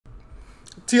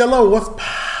TLO, what's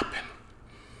poppin'?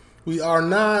 We are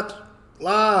not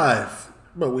live,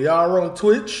 but we are on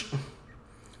Twitch.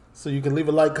 So you can leave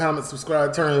a like, comment,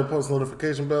 subscribe, turn on your post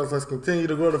notification bells. Let's continue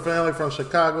to grow the family from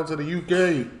Chicago to the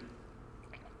UK.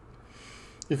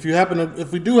 If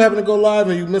we do happen to go live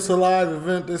and you miss a live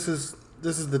event, this is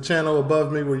the channel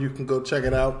above me where you can go check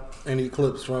it out. Any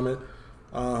clips from it.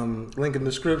 Link in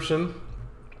description.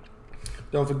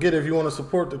 Don't forget, if you want to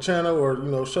support the channel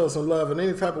or show some love in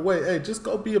any type of way, hey, just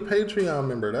go be a Patreon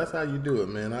member. That's how you do it,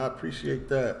 man. I appreciate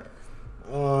that.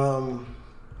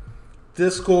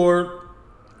 Discord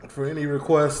for any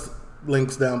requests,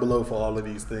 links down below for all of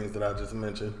these things that I just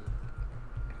mentioned.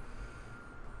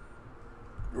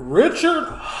 Richard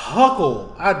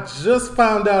Huckle. I just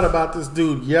found out about this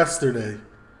dude yesterday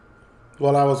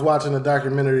while I was watching a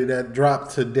documentary that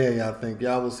dropped today, I think.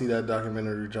 Y'all will see that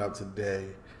documentary drop today.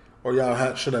 Or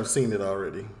y'all should have seen it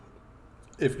already,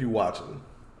 if you watching.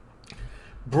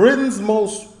 Britain's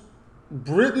worst.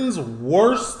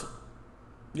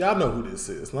 Y'all know who this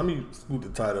is. Let me scoot the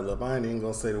title up. I ain't even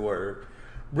gonna say the word.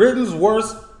 Britain's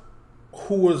worst,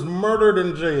 who was murdered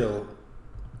in jail.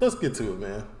 Let's get to it,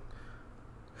 man.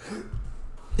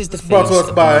 This is the face of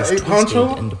the most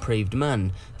twisted and depraved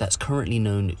man that's currently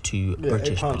known to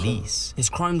British police. His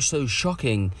crime's so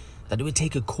shocking that it would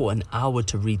take a court an hour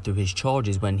to read through his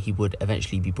charges when he would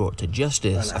eventually be brought to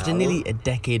justice after nearly a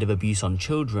decade of abuse on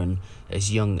children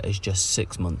as young as just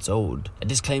 6 months old. A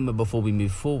disclaimer before we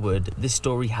move forward, this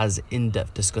story has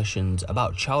in-depth discussions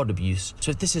about child abuse,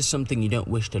 so if this is something you don't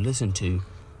wish to listen to,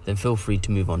 then feel free to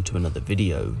move on to another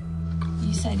video.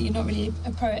 You say that you're not really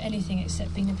a pro at anything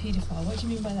except being a paedophile. What do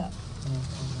you mean by that?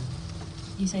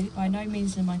 You say that by no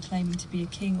means am I claiming to be a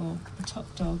king or a top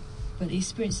dog, but the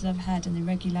experiences I've had and the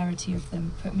regularity of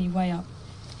them put me way up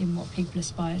in what people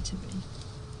aspire to be.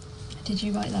 Did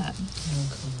you write that?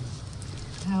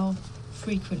 No. How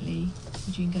frequently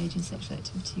would you engage in sexual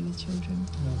activity with children?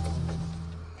 No.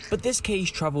 But this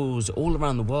case travels all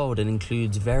around the world and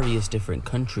includes various different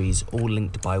countries, all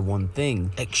linked by one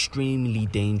thing: extremely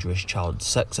dangerous child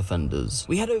sex offenders.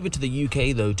 We head over to the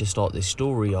UK though to start this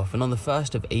story off, and on the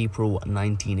 1st of April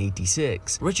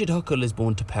 1986, Richard Huckle is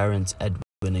born to parents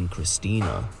Edwin and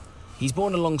Christina. He's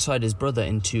born alongside his brother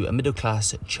into a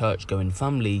middle-class, church-going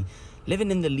family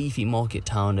living in the leafy market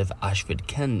town of Ashford,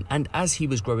 Kent, and as he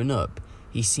was growing up,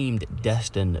 he seemed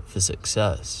destined for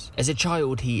success. As a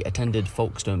child, he attended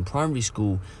Folkestone Primary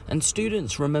School, and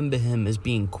students remember him as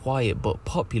being quiet but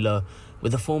popular,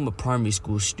 with a former primary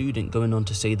school student going on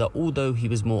to say that although he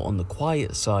was more on the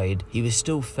quiet side, he was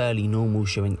still fairly normal,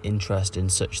 showing interest in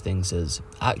such things as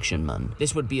Action Man.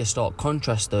 This would be a stark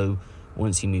contrast though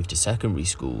once he moved to secondary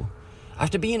school.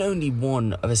 After being only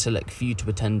one of a select few to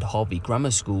attend Harvey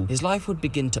Grammar School, his life would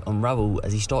begin to unravel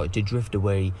as he started to drift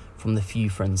away from the few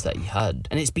friends that he had.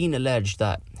 And it's been alleged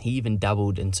that he even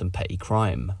dabbled in some petty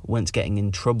crime, once getting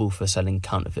in trouble for selling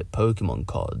counterfeit Pokemon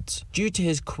cards. Due to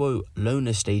his quote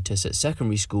loner status at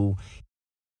secondary school,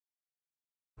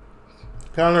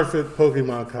 counterfeit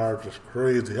Pokemon cards is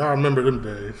crazy. I remember them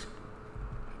days.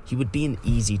 He would be an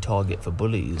easy target for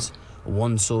bullies.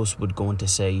 One source would go on to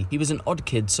say he was an odd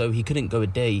kid, so he couldn't go a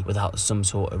day without some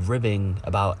sort of ribbing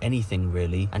about anything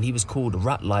really, and he was called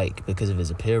rat-like because of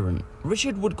his appearance.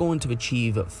 Richard would go on to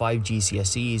achieve 5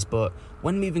 GCSEs, but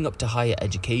when moving up to higher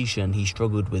education, he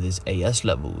struggled with his AS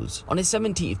levels. On his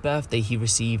 17th birthday, he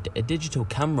received a digital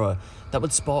camera that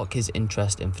would spark his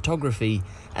interest in photography,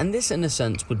 and this in a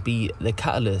sense would be the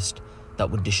catalyst that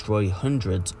would destroy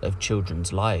hundreds of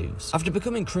children's lives. After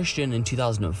becoming Christian in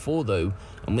 2004 though,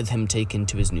 and with him taken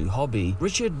to his new hobby,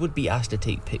 Richard would be asked to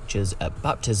take pictures at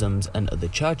baptisms and other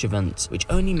church events, which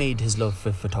only made his love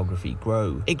for photography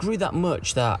grow. It grew that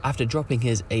much that after dropping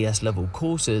his AS level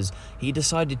courses, he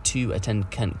decided to attend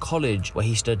Kent College, where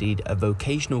he studied a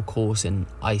vocational course in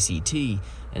ICT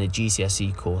and a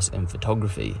GCSE course in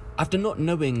photography. After not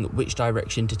knowing which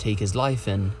direction to take his life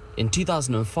in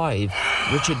 2005,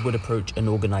 Richard would approach an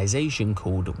organisation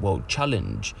called World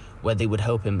Challenge, where they would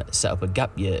help him set up a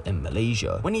gap year in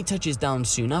Malaysia. When he touches down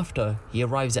soon after, he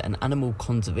arrives at an animal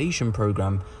conservation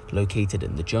program located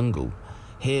in the jungle.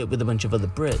 Here, with a bunch of other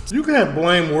Brits. You can't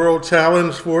blame World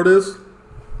Challenge for this,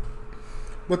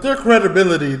 but their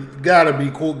credibility gotta be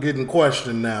getting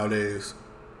questioned nowadays.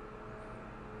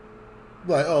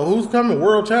 Like, oh, who's coming?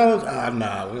 World Challenge? Ah,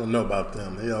 nah, we don't know about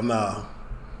them. Hell nah.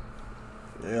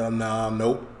 Hell nah,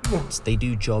 nope. They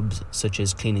do jobs such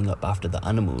as cleaning up after the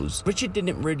animals. Richard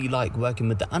didn't really like working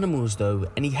with the animals though,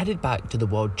 and he headed back to the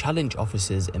World Challenge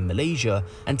offices in Malaysia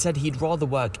and said he'd rather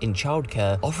work in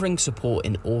childcare, offering support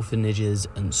in orphanages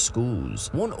and schools.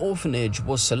 One orphanage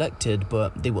was selected,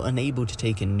 but they were unable to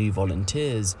take in new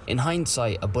volunteers. In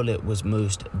hindsight, a bullet was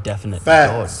most definitely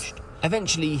dodged.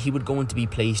 Eventually, he would go on to be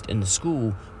placed in a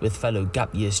school with fellow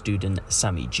gap year student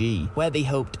Sammy G, where they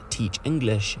helped teach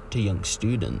English to young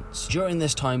students. During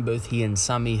this time, both he and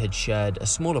Sammy had shared a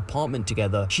small apartment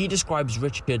together. She describes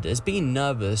Richard as being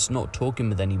nervous, not talking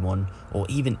with anyone, or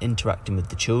even interacting with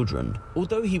the children.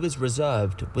 Although he was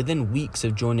reserved, within weeks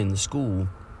of joining the school,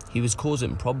 he was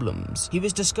causing problems. He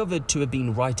was discovered to have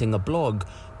been writing a blog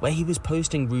where he was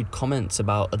posting rude comments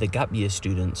about other gap year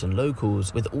students and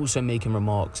locals, with also making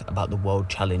remarks about the World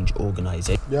Challenge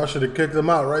organization. Y'all should have kicked him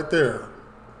out right there.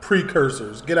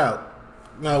 Precursors, get out.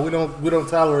 No, we don't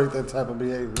tolerate that type of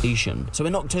behavior. So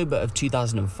in October of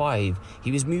 2005,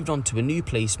 he was moved on to a new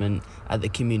placement at the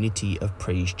Community of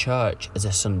Praise Church as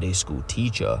a Sunday school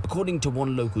teacher. According to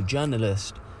one local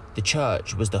journalist, the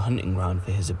church was the hunting ground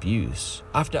for his abuse.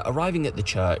 After arriving at the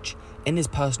church, in his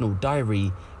personal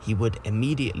diary, he would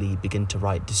immediately begin to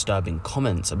write disturbing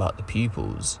comments about the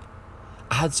pupils.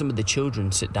 I had some of the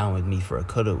children sit down with me for a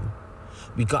cuddle.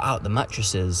 We got out the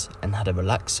mattresses and had a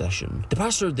relaxed session. The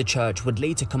pastor of the church would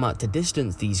later come out to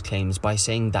distance these claims by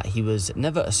saying that he was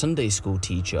never a Sunday school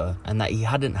teacher and that he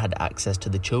hadn't had access to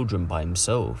the children by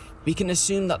himself. We can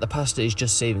assume that the pastor is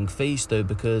just saving face though,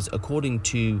 because according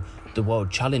to the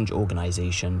World Challenge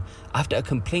organization, after a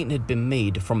complaint had been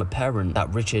made from a parent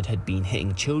that Richard had been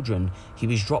hitting children, he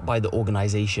was dropped by the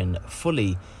organization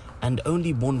fully, and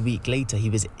only 1 week later he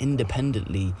was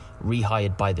independently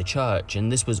rehired by the church, and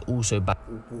this was also back.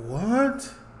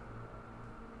 What?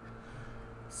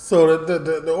 So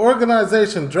the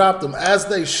organization dropped him as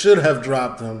they should have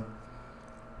dropped him.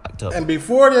 And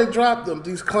before they dropped him,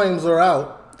 these claims are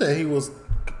out that he was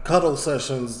cuddle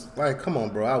sessions. Like, come on,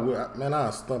 bro.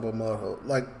 I'll stumble mud hole.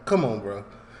 Like, come on, bro.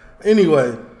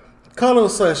 Anyway, cuddle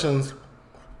sessions.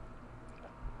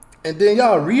 And then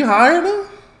y'all rehired him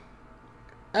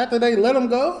after they let him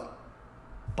go?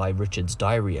 By Richard's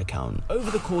diary account. Over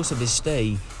the course of his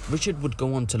stay, Richard would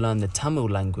go on to learn the Tamil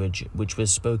language, which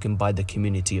was spoken by the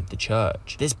community of the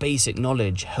church. This basic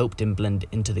knowledge helped him blend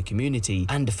into the community,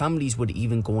 and families would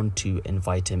even go on to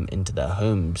invite him into their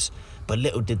homes. But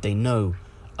little did they know,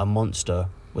 a monster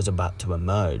was about to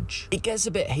emerge. It gets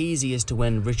a bit hazy as to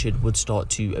when Richard would start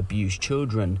to abuse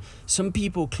children. Some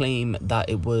people claim that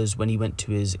it was when he went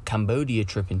to his Cambodia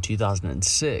trip in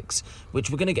 2006, which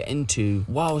we're going to get into,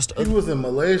 whilst he was in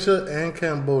Malaysia and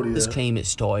Cambodia. Others claim it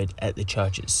started at the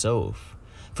church itself.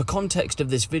 For context of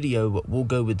this video, we'll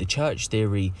go with the church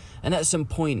theory, and at some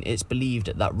point it's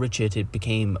believed that Richard had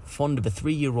became fond of a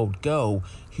 3-year-old girl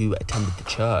who attended the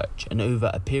church, and over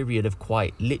a period of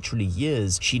quite literally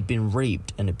years, she'd been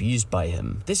raped and abused by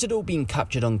him. This had all been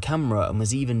captured on camera and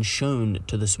was even shown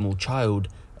to the small child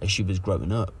as she was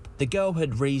growing up. The girl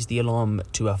had raised the alarm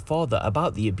to her father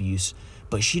about the abuse,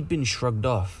 but she'd been shrugged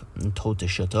off and told to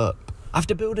shut up.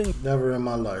 After building... Never in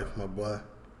my life, my boy.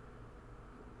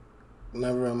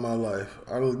 Never in my life.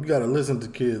 You gotta listen to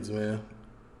kids, man.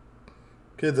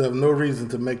 Kids have no reason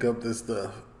to make up this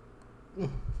stuff.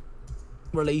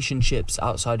 Relationships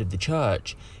outside of the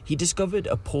church, he discovered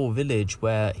a poor village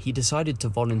where he decided to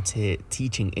volunteer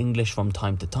teaching English from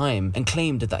time to time and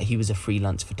claimed that he was a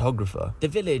freelance photographer. The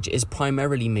village is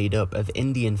primarily made up of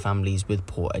Indian families with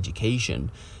poor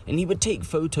education, and he would take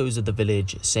photos of the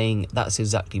village saying that's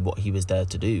exactly what he was there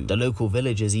to do. The local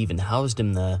villagers even housed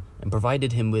him there and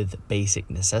provided him with basic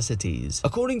necessities.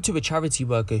 According to a charity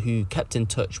worker who kept in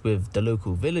touch with the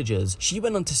local villagers, she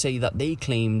went on to say that they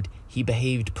claimed he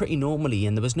behaved pretty normally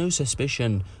and there was no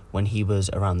suspicion when he was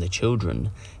around the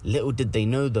children. Little did they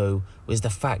know though was the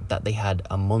fact that they had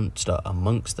a monster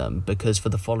amongst them, because for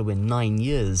the following 9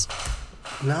 years...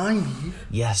 9 years?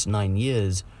 Yes, 9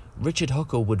 years. Richard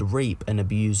Huckle would rape and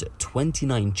abuse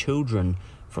 29 children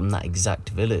from that exact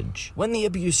village. When the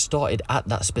abuse started at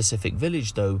that specific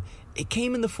village though, it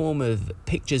came in the form of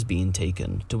pictures being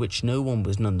taken, to which no one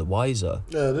was none the wiser.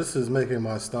 Yeah, this is making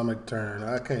my stomach turn.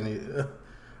 I can't eat.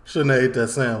 Shouldn't have ate that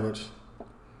sandwich.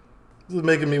 This is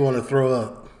making me want to throw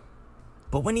up.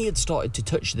 But when he had started to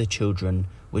touch the children,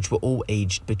 which were all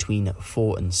aged between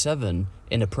 4 and 7,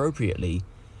 inappropriately,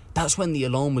 that's when the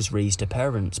alarm was raised to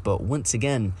parents, but once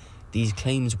again, these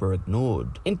claims were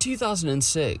ignored. In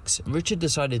 2006, Richard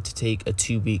decided to take a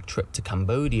 2-week trip to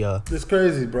Cambodia. It's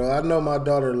crazy, bro. I know my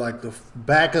daughter like the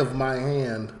back of my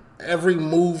hand. Every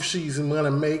move she's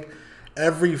gonna make,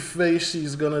 every face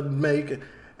she's gonna make,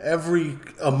 every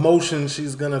emotion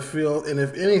she's gonna feel, and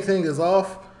if anything is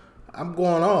off, I'm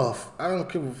going off. I don't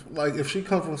care. Like if she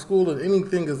come from school and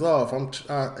anything is off,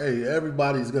 hey,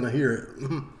 everybody's gonna hear it.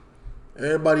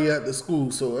 Everybody at the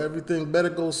school, so everything better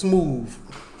go smooth.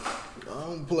 I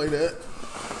don't play that.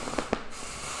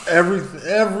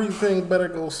 Everything better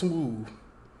go smooth.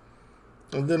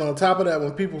 And then on top of that,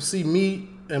 when people see me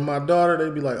and my daughter,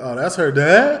 they be like, "Oh, that's her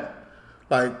dad."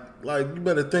 Like you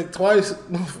better think twice.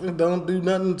 Don't do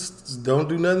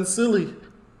nothing silly.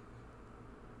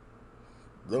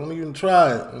 Don't even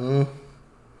try it.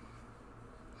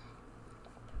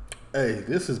 Hey,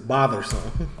 this is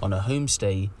bothersome. On a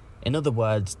homestay, in other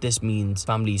words, this means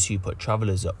families who put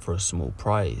travellers up for a small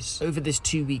price. Over this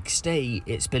 2-week stay,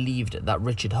 it's believed that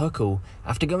Richard Huckle,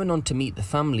 after going on to meet the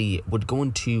family, would go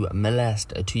on to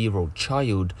molest a 2-year-old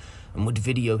child and would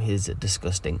video his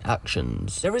disgusting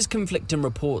actions. There is conflicting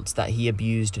reports that he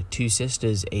abused 2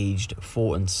 sisters aged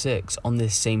 4 and 6 on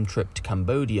this same trip to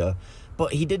Cambodia,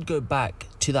 but he did go back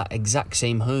to that exact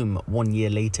same home 1 year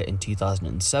later in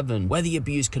 2007, where the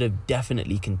abuse could have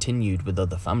definitely continued with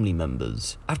other family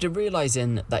members. After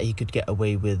realising that he could get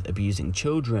away with abusing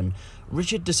children,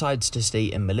 Richard decides to stay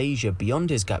in Malaysia beyond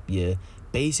his gap year,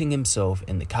 basing himself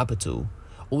in the capital,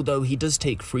 although he does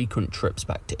take frequent trips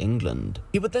back to England.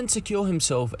 He would then secure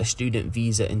himself a student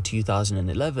visa in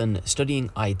 2011, studying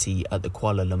IT at the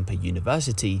Kuala Lumpur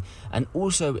University, and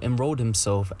also enrolled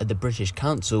himself at the British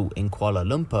Council in Kuala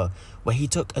Lumpur, where he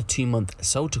took a 2-month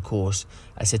CELTA course,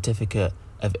 a certificate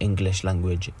of English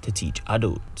language to teach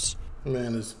adults.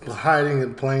 Man, it's hiding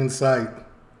in plain sight.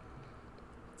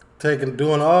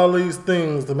 Doing all these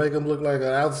things to make him look like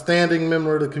an outstanding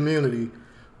member of the community.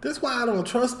 That's why I don't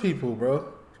trust people, bro.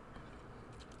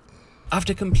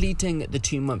 After completing the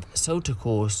 2-month CELTA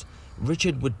course,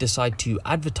 Richard would decide to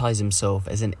advertise himself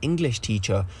as an English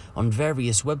teacher on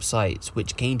various websites,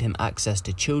 which gained him access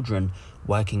to children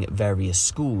working at various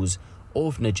schools,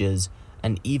 orphanages,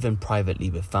 and even privately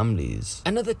with families.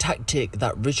 Another tactic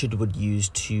that Richard would use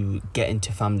to get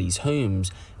into families'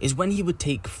 homes is when he would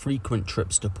take frequent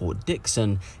trips to Port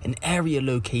Dickson, an area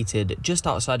located just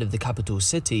outside of the capital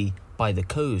city by the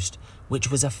coast,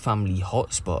 which was a family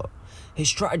hotspot. His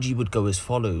strategy would go as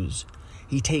follows.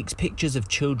 He takes pictures of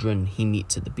children he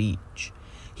meets at the beach.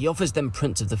 He offers them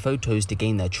prints of the photos to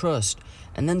gain their trust,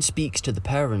 and then speaks to the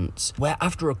parents, where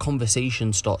after a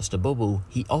conversation starts to bubble,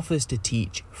 he offers to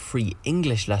teach free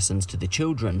English lessons to the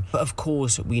children, but of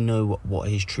course we know what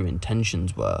his true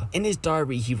intentions were. In his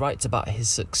diary, he writes about his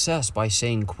success by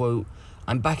saying, quote,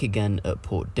 "I'm back again at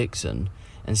Port Dickson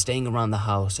and staying around the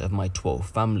house of my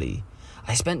 12th family.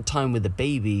 I spent time with the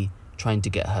baby, trying to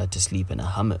get her to sleep in a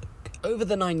hammock." Over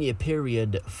the 9-year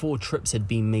period, 4 trips had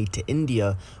been made to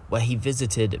India, where he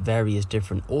visited various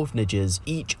different orphanages,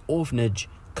 each orphanage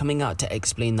coming out to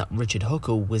explain that Richard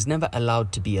Huckle was never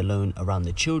allowed to be alone around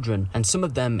the children, and some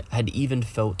of them had even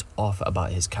felt off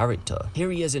about his character. Here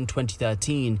he is in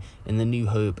 2013 in the New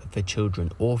Hope for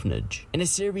Children orphanage. In a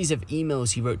series of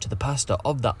emails he wrote to the pastor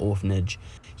of that orphanage,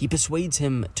 he persuades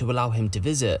him to allow him to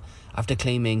visit after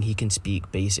claiming he can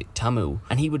speak basic Tamil,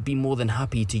 and he would be more than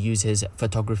happy to use his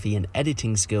photography and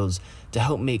editing skills to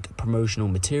help make promotional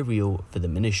material for the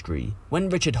ministry. When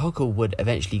Richard Huckle would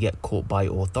eventually get caught by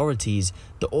authorities,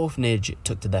 the orphanage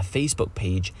took to their Facebook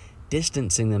page,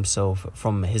 distancing themselves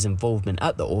from his involvement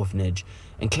at the orphanage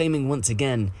and claiming once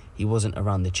again he wasn't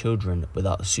around the children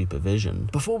without supervision.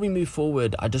 Before we move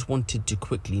forward, I just wanted to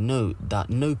quickly note that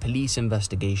no police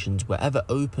investigations were ever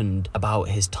opened about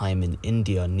his time in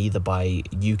India, neither by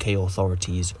UK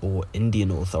authorities or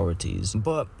Indian authorities.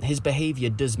 But his behaviour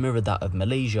does mirror that of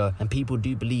Malaysia, and people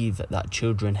do believe that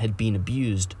children had been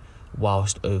abused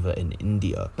whilst over in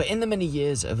India. But in the many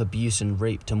years of abuse and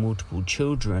rape to multiple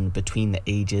children between the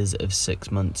ages of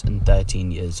 6 months and 13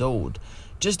 years old,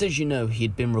 just as you know, he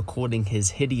had been recording his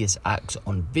hideous acts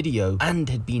on video and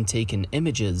had been taking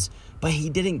images, but he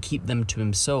didn't keep them to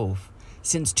himself.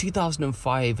 Since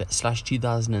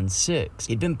 2005/2006,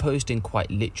 he'd been posting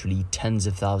quite literally tens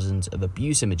of thousands of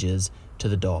abuse images to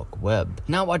the dark web.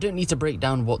 Now, I don't need to break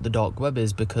down what the dark web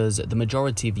is because the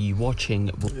majority of you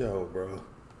watching will... Yo, bro.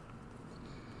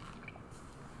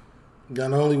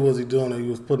 Not only was he doing it, he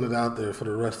was putting it out there for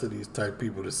the rest of these type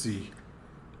people to see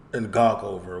and gawk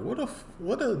over.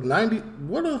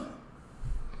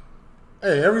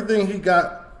 Hey, everything he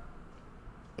got,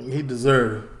 he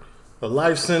deserved. A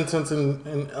life sentence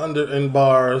in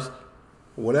bars.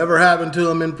 Whatever happened to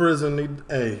him in prison,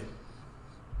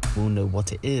 will know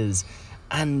what it is,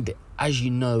 And as you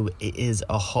know, it is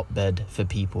a hotbed for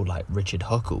people like Richard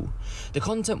Huckle. The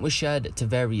content was shared to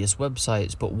various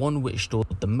websites, but one which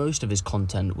stored the most of his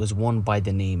content was one by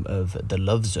the name of The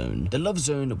Love Zone. The Love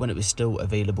Zone, when it was still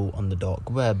available on the dark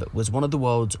web, was one of the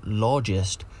world's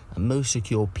largest and most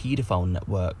secure paedophile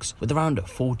networks, with around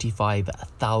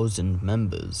 45,000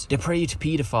 members. Depraved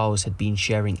paedophiles had been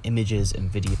sharing images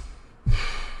and videos.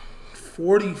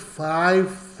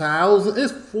 45,000?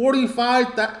 It's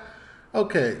 45,000.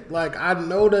 Okay, like, I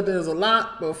know that there's a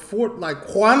lot, but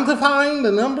quantifying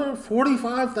the number,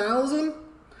 45,000?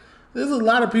 There's a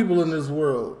lot of people in this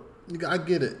world. I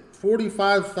get it.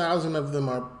 45,000 of them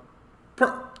are,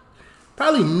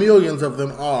 probably millions of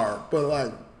them are, but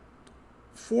like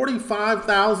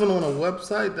 45,000 on a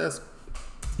website, that's...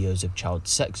 Videos of child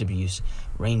sex abuse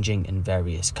ranging in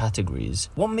various categories.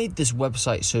 What made this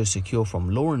website so secure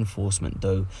from law enforcement,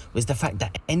 though, was the fact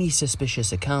that any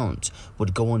suspicious account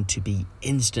would go on to be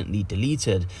instantly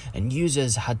deleted, and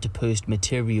users had to post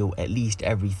material at least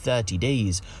every 30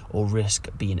 days or risk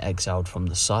being exiled from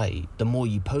the site. The more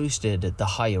you posted, the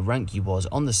higher rank you was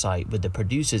on the site, with the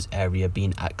producers area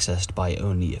being accessed by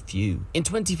only a few. In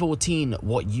 2014,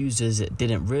 what users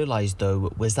didn't realize,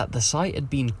 though, was that the site had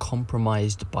been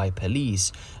compromised by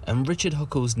police, and Richard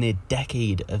Huckle's near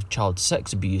decade of child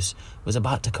sex abuse was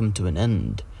about to come to an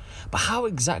end. But how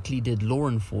exactly did law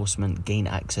enforcement gain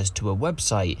access to a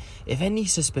website if any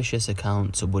suspicious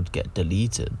accounts would get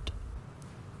deleted?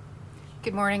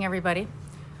 Good morning, everybody.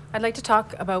 I'd like to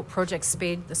talk about Project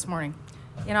Spade this morning.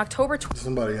 In October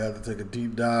Somebody had to take a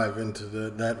deep dive into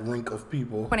that rink of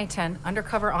people. 2010,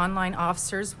 undercover online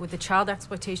officers with the child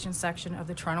exploitation section of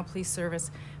the Toronto Police Service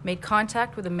made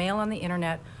contact with a male on the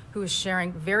internet who was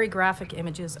sharing very graphic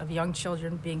images of young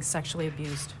children being sexually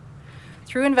abused.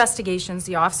 Through investigations,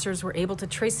 the officers were able to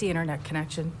trace the internet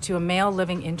connection to a male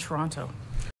living in Toronto.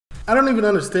 I don't even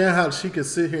understand how she could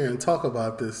sit here and talk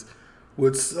about this.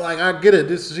 Which, like, I get it,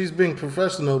 she's being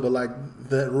professional, but like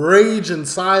the rage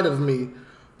inside of me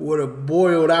would have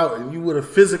boiled out, and you would have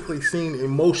physically seen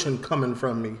emotion coming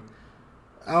from me.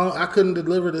 I couldn't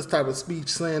deliver this type of speech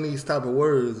saying these type of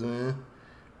words, man.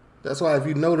 That's why if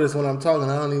you notice when I'm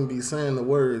talking, I don't even be saying the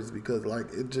words, because like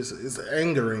it's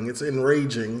angering, it's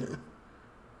enraging.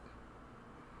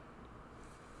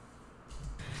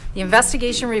 The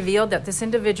investigation revealed that this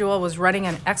individual was running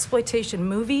an exploitation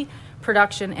movie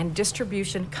production and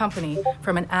distribution company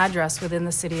from an address within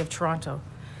the city of Toronto.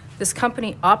 This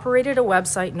company operated a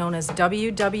website known as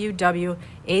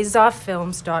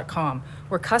www.azoffilms.com,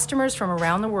 where customers from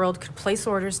around the world could place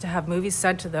orders to have movies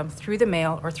sent to them through the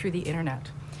mail or through the internet.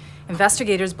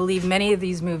 Investigators believe many of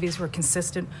these movies were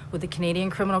consistent with the Canadian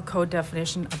Criminal Code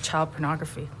definition of child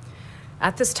pornography.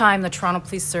 At this time, the Toronto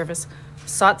Police Service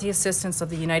sought the assistance of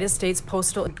the United States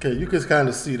Postal... Okay, you can kind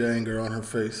of see the anger on her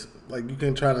face. Like, you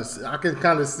can I can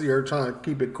kind of see her trying to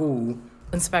keep it cool.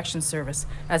 Inspection Service,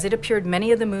 as it appeared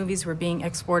many of the movies were being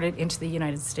exported into the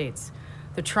United States.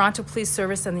 The Toronto Police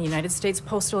Service and the United States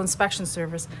Postal Inspection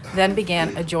Service then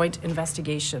began a joint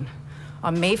investigation.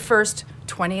 On May 1st,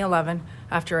 2011,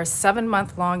 after a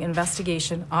 7-month-long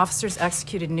investigation, officers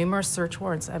executed numerous search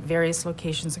warrants at various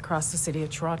locations across the city of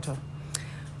Toronto.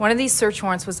 One of these search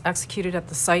warrants was executed at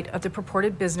the site of the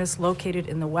purported business located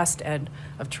in the West End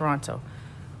of Toronto.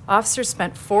 Officers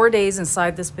spent 4 days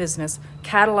inside this business,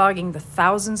 cataloging the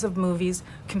thousands of movies,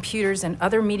 computers, and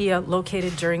other media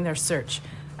located during their search.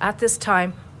 At this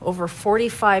time, over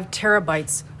 45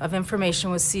 terabytes of information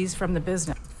was seized from the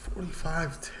business.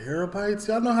 45 terabytes?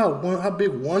 Y'all know how big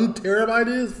 1 terabyte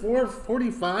is?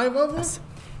 45 of them?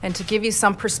 And to give you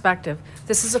some perspective,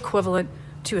 this is equivalent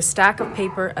to a stack of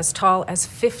paper as tall as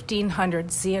 1,500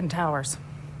 CN Towers.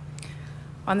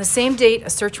 On the same date, a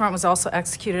search warrant was also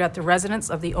executed at the residence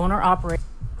of the owner-operator.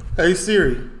 Hey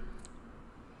Siri.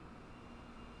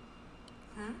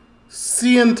 Huh?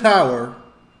 CN Tower.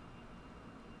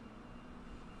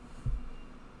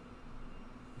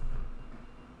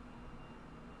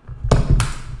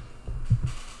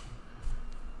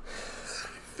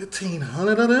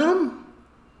 $1,500 of them?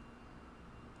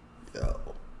 Yo.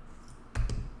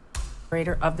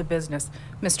 Of the business,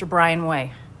 Mr. Brian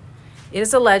Way. It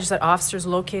is alleged that officers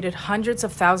located hundreds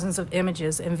of thousands of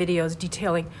images and videos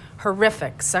detailing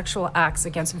horrific sexual acts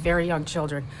against very young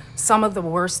children, some of the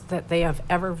worst that they have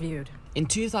ever viewed. In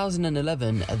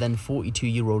 2011, a then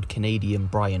 42-year-old Canadian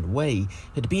Brian Way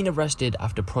had been arrested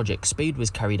after Project Spade was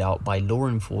carried out by law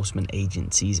enforcement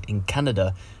agencies in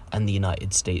Canada and the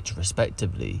United States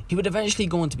respectively. He would eventually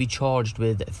go on to be charged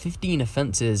with 15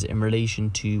 offences in relation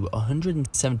to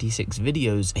 176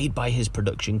 videos made by his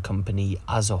production company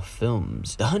Azov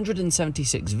Films. The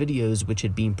 176 videos which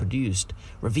had been produced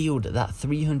revealed that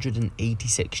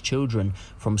 386 children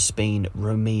from Spain,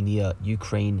 Romania,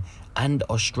 Ukraine, and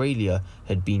Australia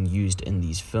had been used in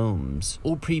these films,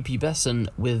 all prepubescent,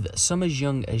 with some as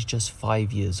young as just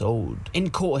 5 years old. In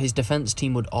court, his defense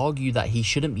team would argue that he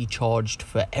shouldn't be charged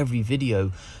for every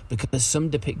video because some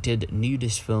depicted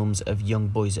nudist films of young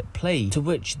boys at play, to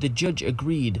which the judge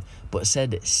agreed, but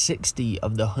said 60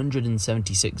 of the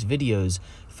 176 videos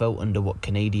fell under what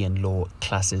Canadian law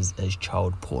classes as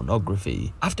child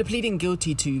pornography. After pleading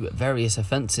guilty to various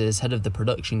offences, head of the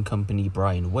production company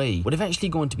Brian Way would eventually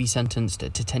go on to be sentenced to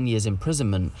 10 years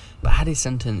imprisonment, but had his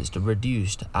sentence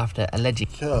reduced after alleging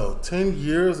 10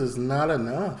 years is not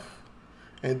enough.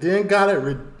 And then got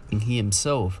it he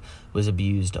himself was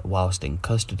abused whilst in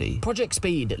custody. Project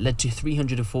Spade led to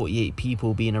 348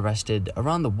 people being arrested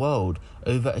around the world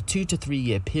over a 2 to 3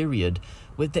 year period,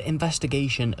 with the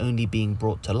investigation only being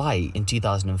brought to light in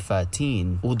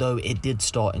 2013, although it did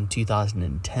start in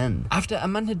 2010. After a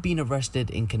man had been arrested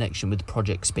in connection with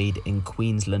Project Spade in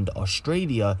Queensland,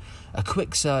 Australia, a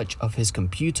quick search of his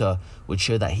computer would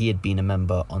show that he had been a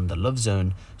member on the Love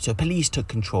Zone, so police took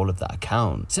control of that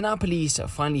account. So now police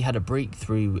finally had a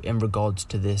breakthrough in regards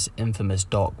to this infamous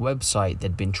dark website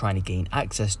they'd been trying to gain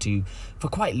access to for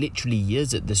quite literally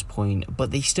years at this point,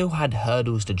 but they still had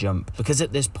hurdles to jump because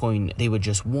at this point they were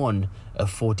just one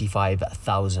of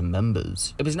 45,000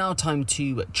 members. It was now time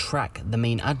to track the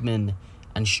main admin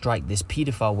and strike this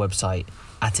paedophile website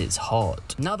at its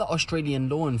heart. Now that Australian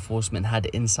law enforcement had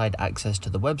inside access to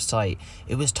the website,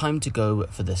 it was time to go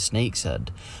for the snake's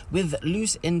head. With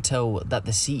loose intel that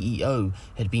the CEO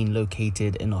had been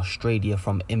located in Australia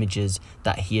from images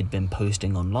that he had been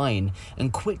posting online,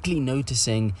 and quickly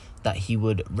noticing that he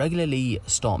would regularly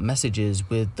start messages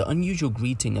with the unusual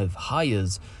greeting of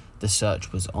hires, the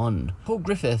search was on. Paul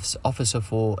Griffiths, officer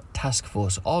for Task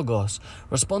Force Argos,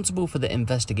 responsible for the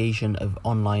investigation of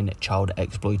online child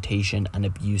exploitation and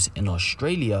abuse in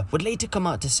Australia, would later come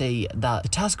out to say that the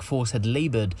task force had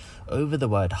laboured over the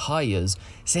word hires,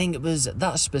 saying it was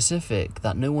that specific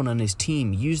that no one on his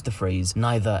team used the phrase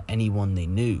neither anyone they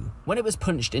knew. When it was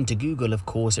punched into Google, of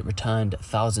course, it returned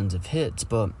thousands of hits,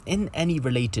 but in any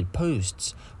related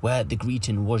posts where the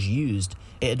greeting was used,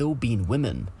 it had all been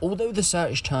women. Although the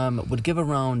search term would give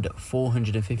around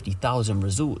 450,000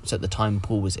 results at the time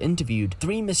Paul was interviewed,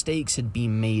 3 mistakes had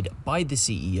been made by the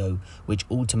CEO, which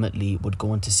ultimately would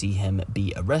go on to see him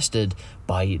be arrested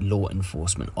by law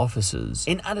enforcement officers.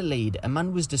 In Adelaide, a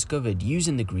man was discovered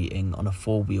using the greeting on a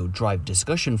 4-wheel drive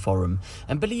discussion forum,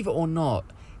 and believe it or not,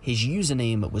 his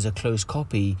username was a close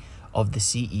copy of the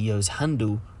CEO's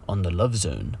handle on the Love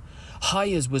Zone.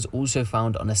 Hires was also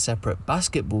found on a separate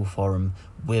basketball forum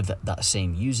with that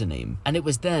same username, and it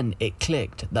was then it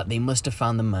clicked that they must have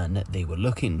found the man they were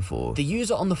looking for. The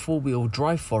user on the 4-wheel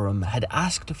drive forum had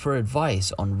asked for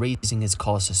advice on raising his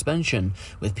car's suspension,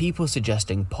 with people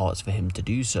suggesting parts for him to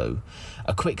do so.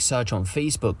 A quick search on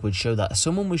Facebook would show that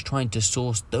someone was trying to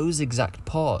source those exact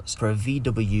parts for a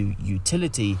VW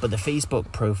utility, but the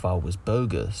Facebook profile was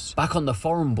bogus. Back on the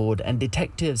forum board, and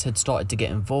detectives had started to get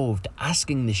involved,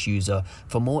 asking this user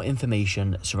for more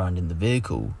information surrounding the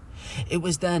vehicle. It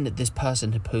was then that this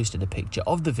person had posted a picture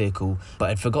of the vehicle but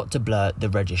had forgot to blur the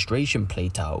registration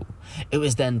plate out. It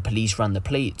was then police ran the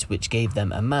plates, which gave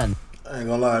them a man. I ain't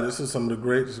gonna lie, this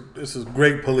is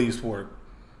great police work.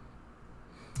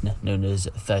 Known as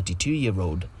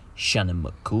 32-year-old Shannon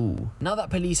McCool. Now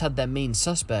that police had their main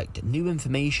suspect, new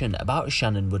information about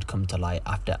Shannon would come to light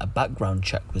after a background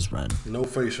check was run. No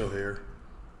facial hair.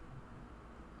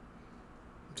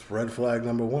 It's red flag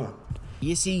number 1.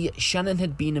 You see, Shannon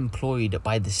had been employed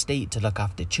by the state to look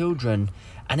after children,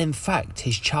 and in fact,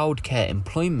 his childcare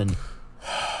employment...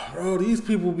 Bro, these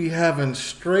people be having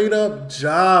straight up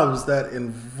jobs that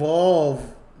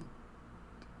involve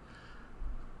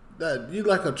that you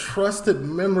like a trusted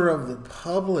member of the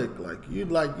public,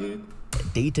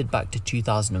 dated back to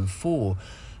 2004,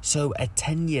 so a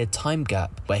 10-year time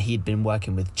gap where he'd been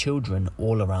working with children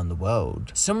all around the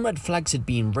world. Some red flags had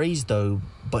been raised though,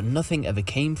 but nothing ever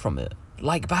came from it.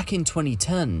 Like back in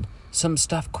 2010, some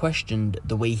staff questioned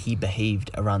the way he behaved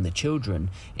around the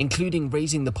children, including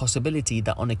raising the possibility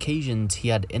that on occasions he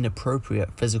had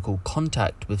inappropriate physical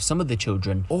contact with some of the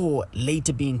children, or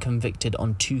later being convicted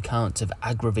on 2 counts of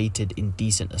aggravated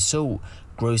indecent assault,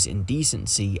 gross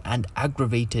indecency, and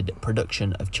aggravated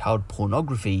production of child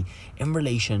pornography in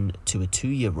relation to a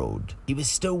 2-year-old. He was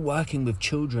still working with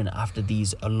children after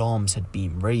these alarms had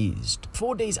been raised.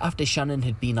 4 days after Shannon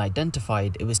had been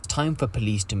identified, it was time for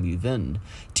police to move in.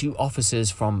 2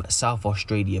 officers from South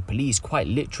Australia Police quite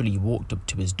literally walked up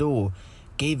to his door,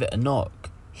 gave it a knock.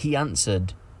 He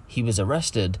answered, he was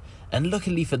arrested, and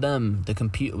luckily for them, the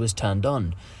computer was turned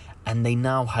on, and they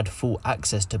now had full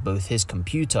access to both his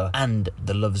computer and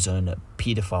the LoveZone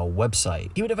paedophile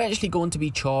website. He would eventually go on to be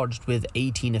charged with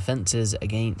 18 offences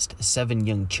against 7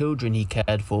 young children he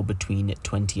cared for between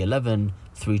 2011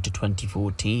 through to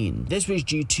 2014. This was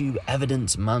due to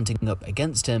evidence mounting up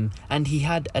against him, and he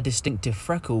had a distinctive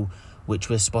freckle which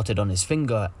was spotted on his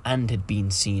finger and had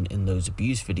been seen in those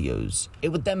abuse videos. It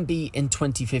would then be in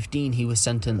 2015 he was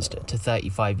sentenced to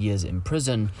 35 years in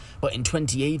prison, but in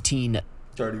 2018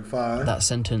 35. that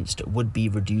sentence would be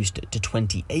reduced to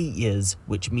 28 years,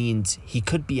 which means he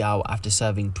could be out after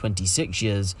serving 26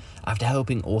 years after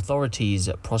helping authorities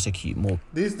prosecute more.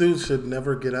 These dudes should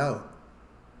never get out.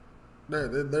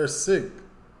 They're sick,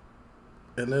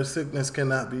 and their sickness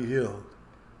cannot be healed.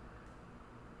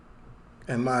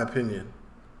 In my opinion,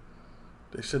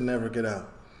 they should never get out.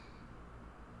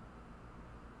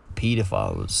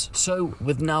 Pedophiles. So,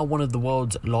 with now one of the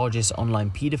world's largest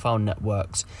online pedophile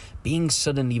networks being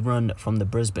suddenly run from the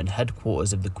Brisbane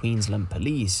headquarters of the Queensland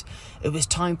Police, it was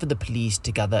time for the police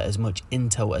to gather as much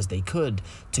intel as they could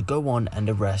to go on and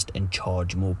arrest and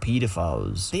charge more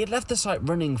pedophiles. They had left the site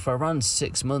running for around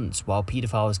 6 months while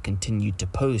pedophiles continued to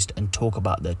post and talk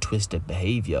about their twisted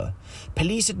behaviour.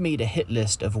 Police had made a hit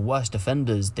list of worst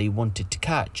offenders they wanted to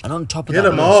catch, and on top of Get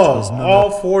that them list was none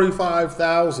all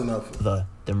 45,000 of them.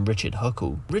 Than Richard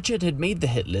Huckle. Richard had made the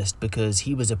hit list because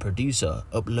he was a producer,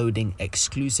 uploading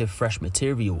exclusive fresh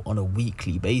material on a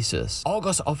weekly basis.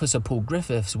 Argos officer Paul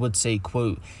Griffiths would say,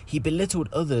 quote, he belittled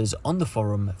others on the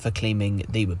forum for claiming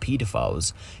they were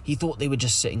pedophiles. He thought they were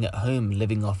just sitting at home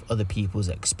living off other people's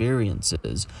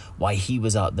experiences, while he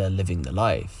was out there living the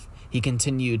life. He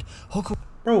continued, Huckle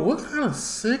Bro, what kind of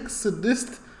sick,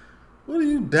 sadistic... What are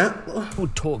you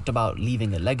talked about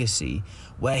leaving a legacy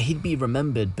where he'd be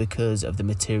remembered because of the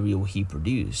material he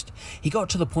produced. He got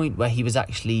to the point where he was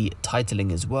actually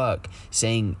titling his work,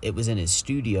 saying it was in his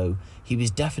studio. He was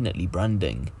definitely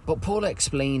branding. But Paul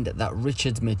explained that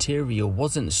Richard's material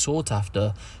wasn't sought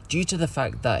after due to the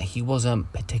fact that he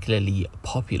wasn't particularly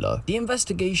popular. The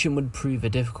investigation would prove a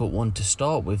difficult one to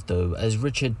start with though, as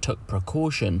Richard took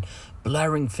precaution,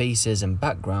 blurring faces and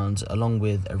backgrounds along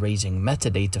with erasing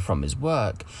metadata from his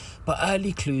work, but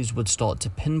early clues would start to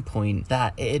pinpoint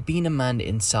that it had been a man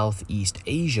in Southeast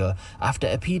Asia after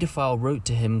a paedophile wrote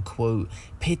to him, quote,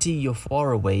 pity you're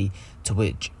far away, to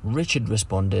which Richard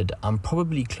responded, I'm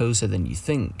probably closer than you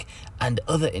think, and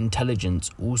other intelligence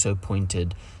also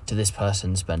pointed to this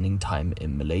person spending time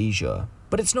in Malaysia.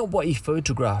 But it's not what he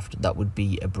photographed that would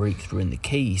be a breakthrough in the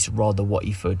case, rather what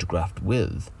he photographed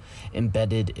with.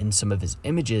 Embedded in some of his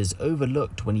images,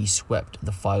 overlooked when he swept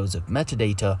the files of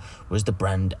metadata, was the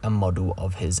brand and model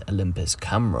of his Olympus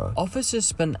camera. Officers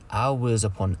spent hours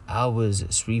upon hours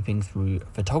sweeping through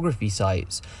photography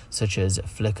sites such as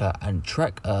Flickr and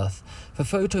Trek Earth for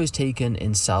photos taken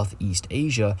in Southeast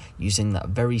Asia using that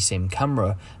very same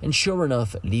camera, and sure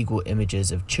enough, legal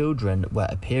images of children were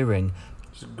appearing.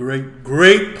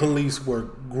 Great police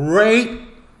work. Great.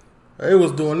 They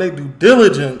was doing their due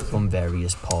diligence. From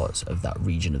various parts of that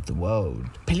region of the world.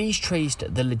 Police traced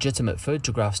the legitimate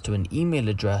photographs to an email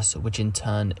address, which in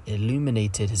turn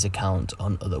illuminated his account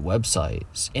on other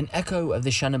websites. In echo of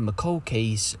the Shannon McCall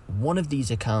case, one of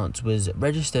these accounts was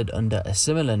registered under a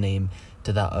similar name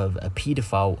to that of a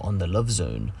paedophile on the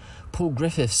LoveZone. Paul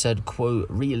Griffiths said, quote,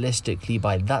 realistically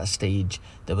by that stage,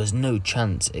 there was no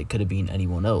chance it could have been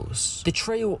anyone else. The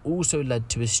trail also led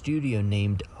to a studio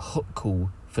named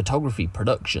Huckle Photography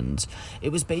Productions.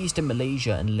 It was based in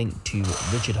Malaysia and linked to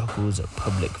Richard Huckle's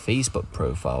public Facebook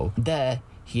profile. There,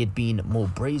 he had been more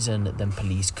brazen than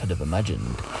police could have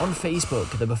imagined. On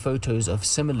Facebook, there were photos of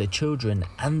similar children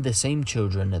and the same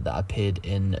children that appeared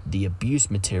in the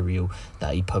abuse material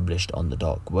that he published on the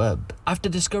dark web. After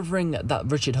discovering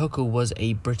that Richard Huckle was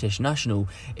a British national,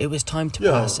 it was time to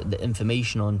pass the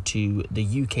information on to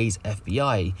the UK's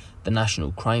FBI, the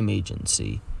National Crime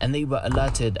Agency, and they were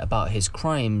alerted about his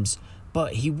crimes,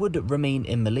 but he would remain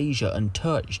in Malaysia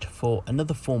untouched for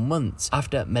another 4 months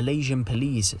after Malaysian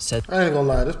police said, I ain't gonna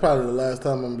lie, this is probably the last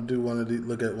time I'm gonna do one of these,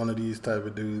 look at one of these type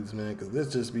of dudes, man, because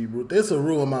this will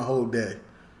ruin my whole day.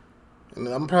 And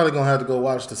I'm probably gonna have to go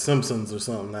watch The Simpsons or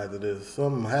something after this. So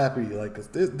I'm happy, like, 'cause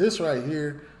this right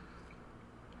here,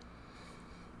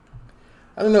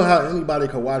 I don't know how anybody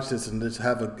could watch this and just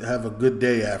have a good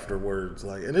day afterwards.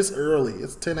 Like, and it's early.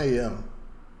 It's 10 a.m.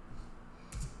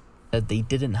 They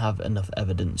didn't have enough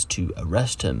evidence to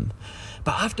arrest him.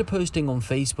 But after posting on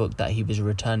Facebook that he was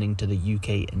returning to the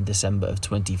UK in December of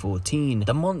 2014,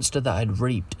 the monster that had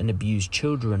raped and abused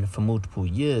children for multiple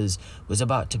years was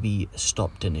about to be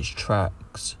stopped in his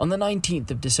tracks. On the 19th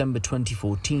of December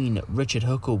 2014, Richard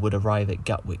Huckle would arrive at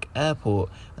Gatwick Airport,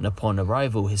 and upon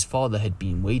arrival his father had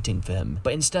been waiting for him.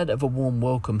 But instead of a warm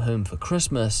welcome home for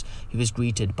Christmas, he was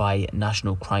greeted by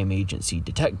National Crime Agency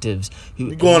detectives who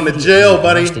You're going to jail,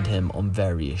 buddy. arrested him on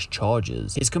various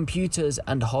charges. His computers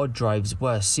and hard drives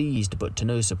were seized, but to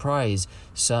no surprise,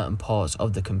 certain parts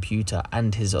of the computer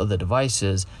and his other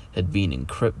devices had been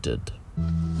encrypted.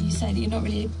 You say that you're not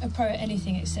really a pro at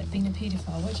anything except being a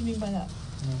paedophile. What do you mean by that?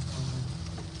 No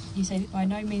comment. You say that by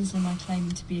no means am I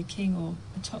claiming to be a king or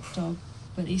a top dog,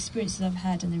 but the experiences I've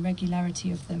had and the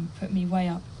regularity of them put me way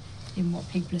up in what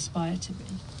people aspire to be.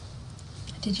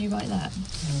 Did you write that?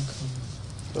 No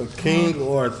comment. A king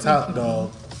or a top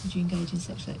dog. Would you engage in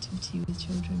sexual activity with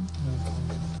children? No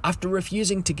comment. After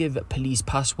refusing to give police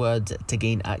passwords to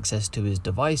gain access to his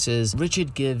devices,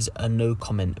 Richard gives a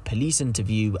no-comment police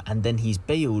interview, and then he's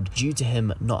bailed due to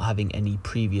him not having any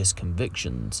previous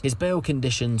convictions. His bail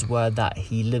conditions were that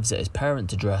he lives at his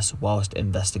parents' address whilst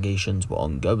investigations were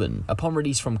ongoing. Upon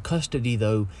release from custody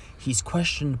though, he's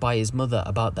questioned by his mother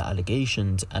about the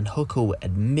allegations, and Huckle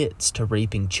admits to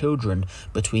raping children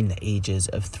between the ages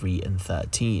of 3 and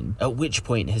 13, at which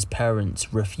point his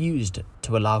parents refused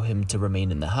to allow him to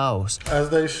remain in the house.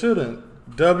 As they shouldn't.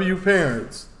 W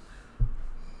parents.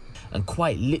 And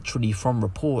quite literally, from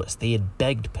reports, they had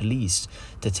begged police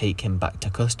to take him back to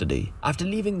custody. After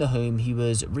leaving the home, he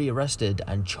was rearrested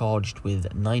and charged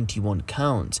with 91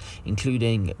 counts,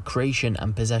 including creation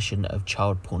and possession of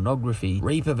child pornography,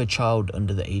 rape of a child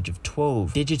under the age of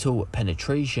 12, digital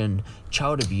penetration,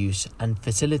 child abuse, and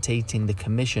facilitating the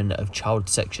commission of child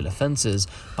sexual offences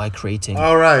by creating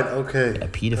All right, okay. a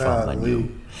paedophile manual.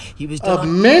 He was A denied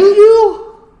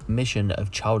menu? commission of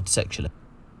child sexual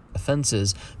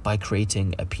offences by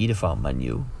creating a paedophile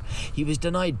manual. He was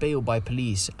denied bail by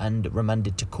police and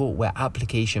remanded to court, where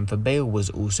application for bail was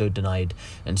also denied,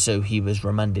 and so he was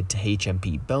remanded to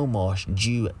HMP Belmarsh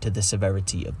due to the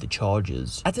severity of the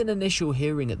charges. At an initial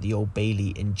hearing at the Old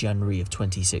Bailey in January of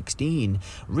 2016,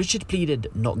 Richard pleaded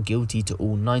not guilty to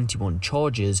all 91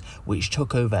 charges, which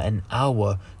took over an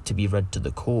hour to be read to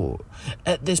the court.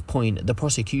 At this point, the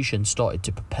prosecution started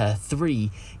to prepare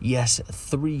three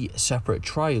separate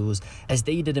trials, as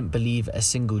they didn't believe a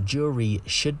single jury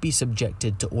should be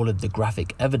subjected to all of the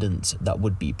graphic evidence that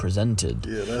would be presented.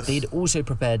 They'd also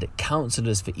prepared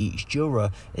counsellors for each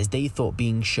juror, as they thought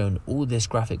being shown all this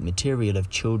graphic material of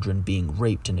children being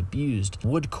raped and abused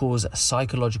would cause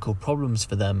psychological problems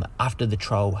for them after the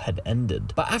trial had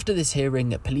ended. But after this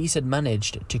hearing, police had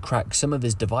managed to crack some of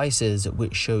his devices,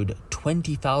 which showed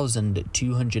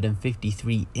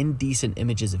 20,253 indecent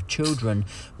images of children,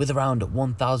 with around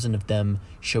 1,000 of them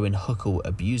showing Huckle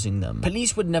abusing them.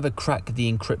 Police would never crack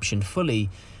the encryption fully,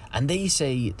 and they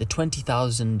say the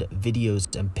 20,000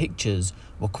 videos and pictures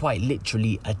were quite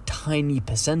literally a tiny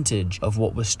percentage of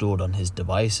what was stored on his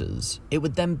devices. It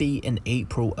would then be in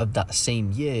April of that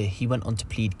same year he went on to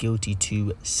plead guilty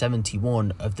to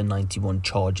 71 of the 91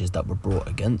 charges that were brought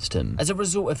against him. As a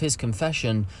result of his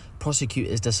confession,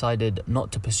 prosecutors decided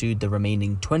not to pursue the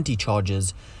remaining 20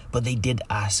 charges, but they did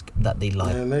ask that they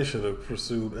lie. Man, they should have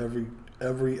pursued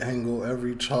every angle,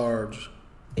 every charge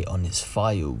on his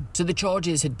file. So the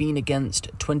charges had been against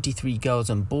 23 girls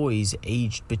and boys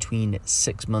aged between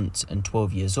 6 months and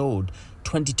 12 years old.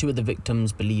 22 of the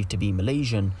victims believed to be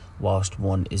Malaysian, whilst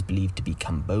one is believed to be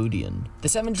Cambodian. The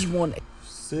 71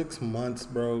 6 months,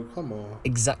 bro. Come on.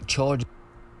 exact charges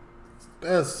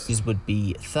would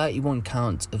be 31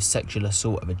 counts of sexual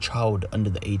assault of a child under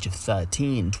the age of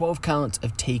 13, 12 counts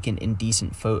of taking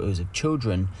indecent photos of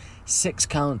children, 6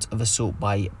 counts of assault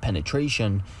by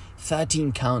penetration,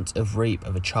 13 counts of rape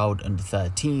of a child under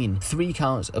 13, 3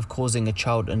 counts of causing a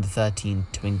child under 13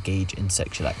 to engage in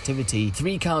sexual activity,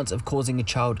 3 counts of causing a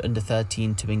child under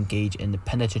 13 to engage in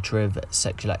penetrative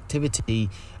sexual activity,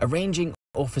 arranging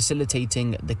or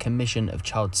facilitating the commission of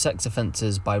child sex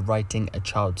offences by writing a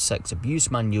child sex abuse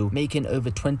manual, making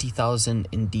over 20,000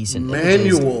 indecent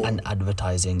images, and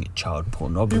advertising child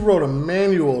pornography. He wrote a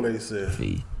manual, they said.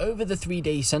 Over the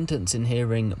 3-day sentencing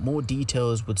hearing, more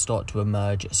details would start to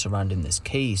emerge surrounding this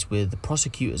case, with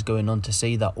prosecutors going on to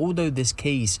say that although this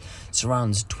case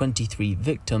surrounds 23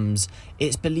 victims,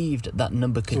 it's believed that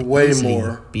number could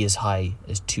easily be as high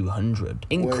as 200.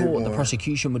 In court, the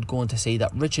prosecution would go on to say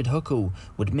that Richard Huckle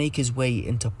would make his way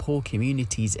into poor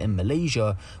communities in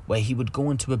Malaysia, where he would go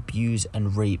on to abuse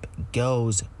and rape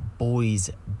girls, boys,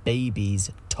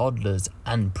 babies, toddlers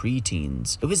and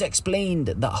preteens. It was explained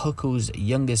that Huckle's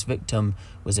youngest victim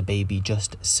was a baby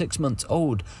just 6 months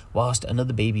old, whilst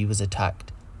another baby was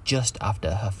attacked just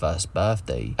after her first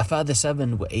birthday. A further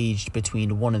 7 were aged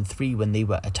between 1 and 3 when they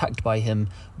were attacked by him,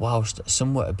 whilst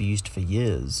some were abused for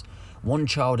years. One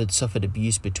child had suffered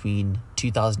abuse between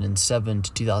 2007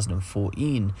 to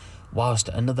 2014, whilst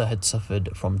another had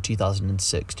suffered from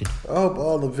 2006 to... I hope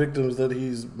all the victims that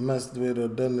he's messed with or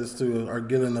done this to are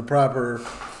getting the proper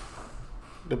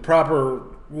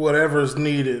whatever's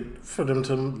needed for them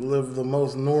to live the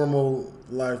most normal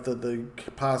life that they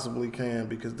possibly can,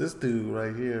 because this dude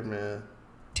right here, man.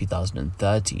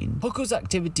 2013. Huckle's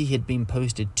activity had been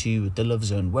posted to the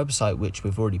TheeLitOne website, which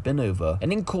we've already been over,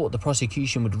 and in court the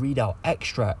prosecution would read out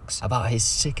extracts about his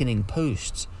sickening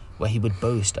posts where he would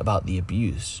boast about the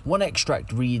abuse. One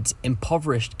extract reads,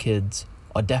 "Impoverished kids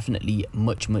are definitely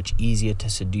much easier to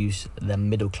seduce than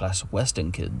middle-class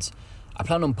Western kids. I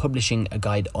plan on publishing a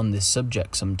guide on this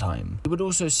subject sometime." He would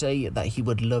also say that he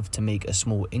would love to make a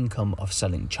small income off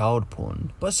selling child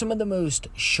porn. But some of the most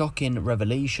shocking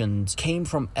revelations came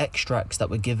from extracts that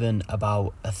were given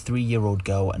about a 3-year-old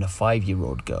girl and a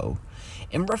 5-year-old girl.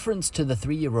 In reference to the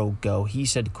 3-year-old girl, he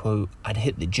said, quote, "I'd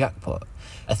hit the jackpot.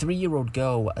 A 3-year-old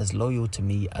girl as loyal to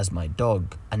me as my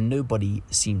dog, and nobody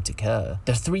seemed to care.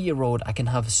 The 3-year-old I can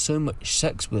have so much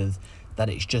sex with that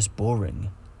it's just boring.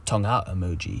 Tongue out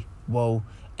emoji. Well,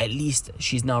 at least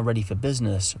she's now ready for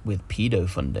business with pedo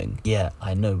funding." Yeah,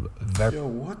 I know, very... Yo,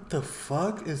 what the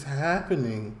fuck is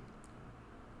happening?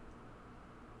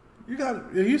 Are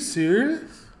you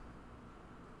serious?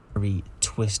 Very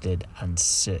twisted and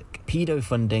sick. Pedo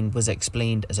funding was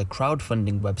explained as a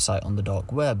crowdfunding website on the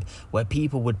dark web where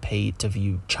people would pay to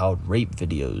view child rape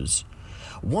videos.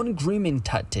 One grooming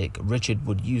tactic Richard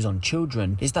would use on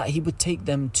children is that he would take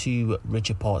them to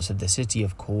richer parts of the city.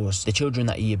 Of course, the children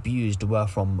that he abused were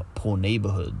from poor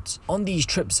neighborhoods. On these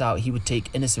trips out, he would take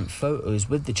innocent photos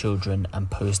with the children and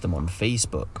post them on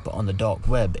Facebook, but on the dark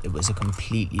web, it was a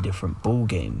completely different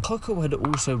ballgame. Huckle had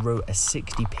also wrote a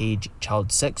 60-page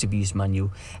child sex abuse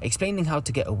manual explaining how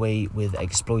to get away with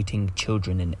exploiting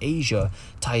children in Asia,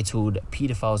 titled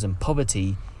 "Pedophiles in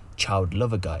Poverty, Child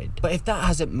Lover Guide." But if that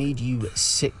hasn't made you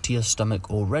sick to your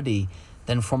stomach already,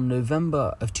 then from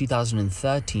November of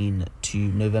 2013 to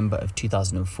November of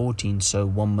 2014, so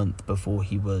 1 month before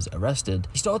he was arrested,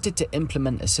 he started to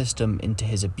implement a system into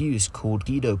his abuse called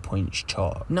pedo points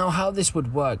chart. Now, how this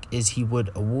would work is he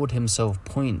would award himself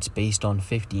points based on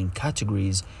 15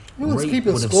 categories. Rape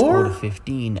would have scored a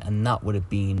 15, and that would have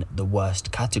been the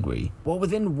worst category. Well,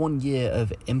 within 1 year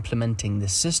of implementing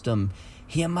this system,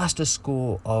 he amassed a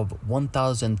score of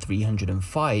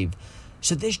 1,305.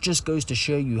 So this just goes to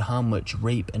show you how much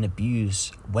rape and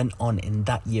abuse went on in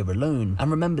that year alone. And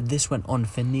remember, this went on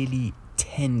for nearly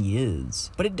 10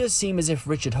 years. But it does seem as if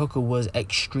Richard Huckle was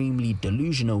extremely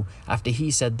delusional after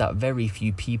he said that very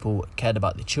few people cared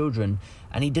about the children,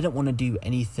 and he didn't want to do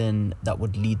anything that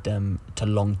would lead them to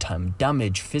long-term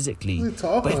damage physically.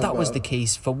 But if that was the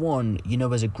case, for one, you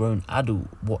know as a grown adult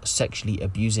what sexually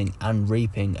abusing and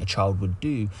raping a child would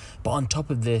do, but on top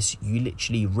of this, you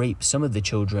literally rape some of the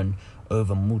children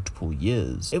over multiple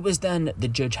years. It was then the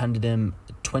judge handed him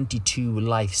 22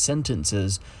 life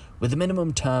sentences with a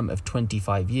minimum term of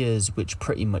 25 years, which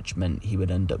pretty much meant he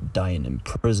would end up dying in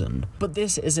prison. But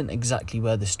this isn't exactly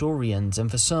where the story ends,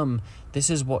 and for some, this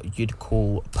is what you'd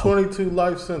call 22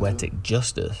 life sentences. Poetic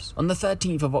justice. On the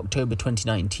 13th of October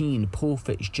 2019, Paul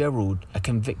Fitzgerald, a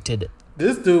convicted...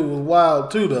 This dude was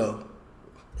wild too, though.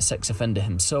 ...sex offender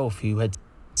himself who had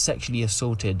sexually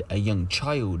assaulted a young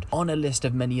child on a list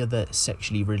of many other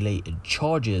sexually related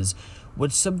charges,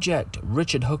 would subject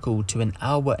Richard Huckle to 1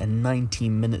 hour and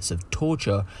 19 minutes of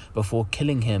torture before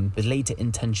killing him, with later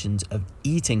intentions of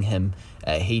eating him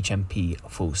at HMP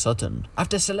Full Sutton.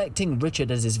 After selecting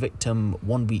Richard as his victim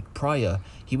 1 week prior,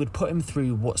 he would put him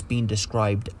through what's been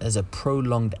described as a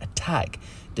prolonged attack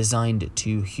designed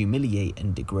to humiliate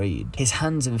and degrade. His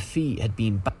hands and feet had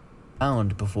been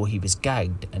bound before he was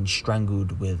gagged and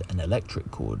strangled with an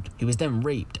electric cord. He was then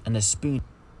raped, and a spoon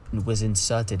was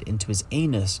inserted into his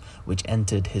anus, which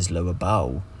entered his lower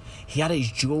bowel. He had his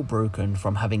jaw broken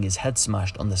from having his head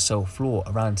smashed on the cell floor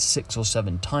around 6 or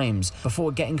 7 times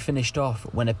before getting finished off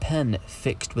when a pen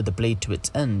fixed with a blade to its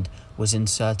end was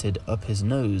inserted up his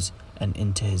nose and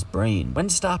into his brain. When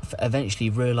staff eventually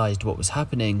realized what was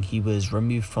happening, he was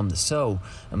removed from the cell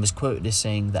and was quoted as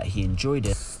saying that he enjoyed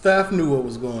it. Staff knew what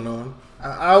was going on.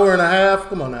 An hour and a half?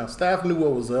 Come on now. Staff knew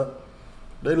what was up.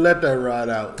 They let that ride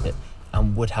out.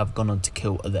 and would have gone on to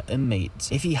kill other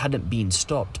inmates if he hadn't been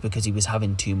stopped because he was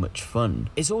having too much fun.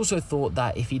 It's also thought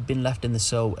that if he'd been left in the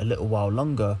cell a little while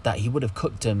longer, that he would have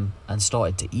cooked him and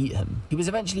started to eat him. He was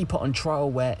eventually put on trial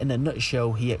where, in a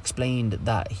nutshell, he explained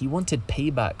that he wanted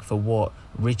payback for what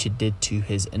Richard did to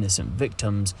his innocent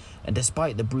victims, and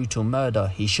despite the brutal murder,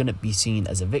 he shouldn't be seen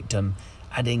as a victim,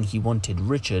 adding he wanted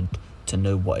Richard to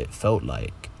know what it felt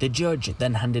like. The judge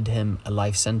then handed him a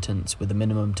life sentence with a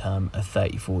minimum term of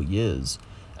 34 years,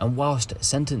 and whilst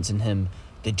sentencing him,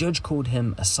 the judge called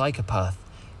him a psychopath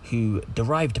who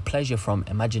derived pleasure from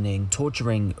imagining,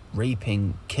 torturing,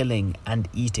 raping, killing and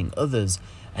eating others.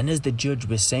 And as the judge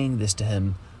was saying this to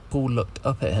him, Paul looked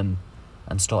up at him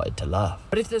and started to laugh.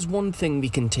 But if there's one thing we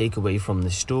can take away from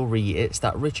this story, it's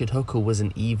that Richard Huckle was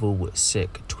an evil,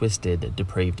 sick, twisted,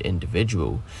 depraved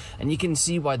individual. And you can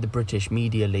see why the British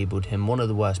media labelled him one of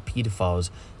the worst paedophiles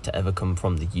to ever come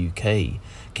from the UK.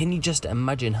 Can you just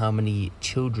imagine how many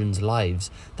children's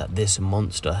lives that this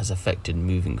monster has affected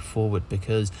moving forward?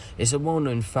 Because it's a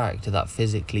well-known fact that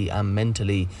physically and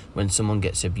mentally, when someone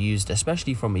gets abused,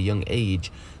 especially from a young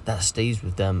age, that stays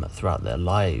with them throughout their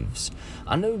lives.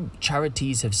 I know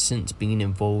charities have since been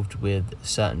involved with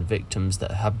certain victims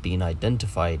that have been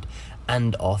identified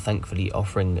and are thankfully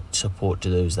offering support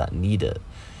to those that need it.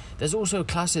 There's also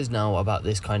classes now about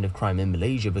this kind of crime in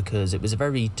Malaysia because it was a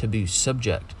very taboo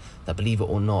subject that, believe it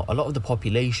or not, a lot of the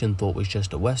population thought was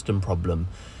just a Western problem.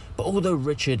 But although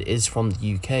Richard is from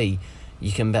the UK,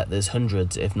 you can bet there's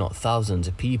hundreds, if not thousands,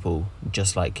 of people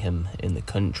just like him in the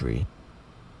country.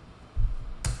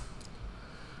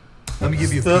 Let me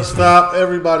give you a piece. Stop,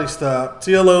 everybody stop.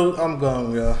 TLO, I'm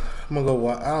gone, y'all. I'm gonna go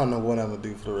watch. I don't know what I'm gonna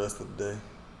do for the rest of the day.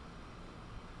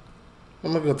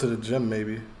 I'm gonna go to the gym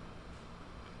maybe.